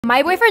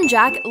My boyfriend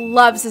Jack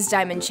loves his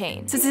diamond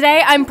chain. So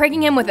today I'm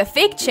pranking him with a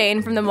fake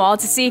chain from the mall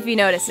to see if he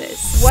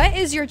notices. What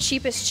is your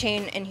cheapest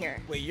chain in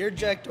here? Wait, you're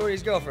Jack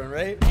Doherty's girlfriend,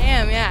 right? I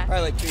am, yeah.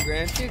 Probably like 2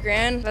 grand. 2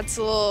 grand? That's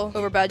a little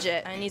over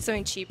budget. I need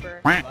something cheaper.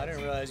 I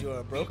didn't realize you were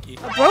a brokey.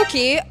 A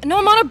brokey? No,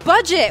 I'm on a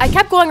budget. I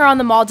kept going around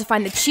the mall to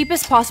find the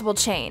cheapest possible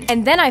chain.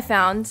 And then I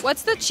found,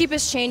 What's the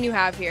cheapest chain you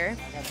have here?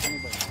 I got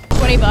 20 bucks.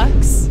 20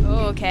 bucks.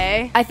 Oh,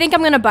 okay. I think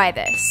I'm gonna buy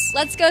this.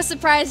 Let's go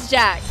surprise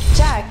Jack.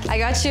 Jack, I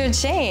got you a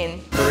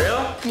chain. For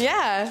real?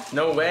 Yeah.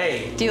 No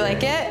way. Do you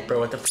like it? Bro,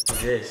 what the f is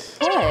this?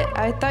 What?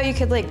 I thought you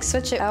could like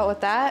switch it out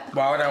with that.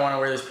 Why would I want to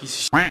wear this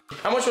piece of shit?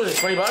 How much was it?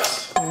 20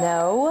 bucks?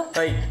 No.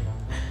 Like,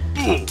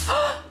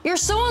 You're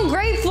so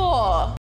ungrateful.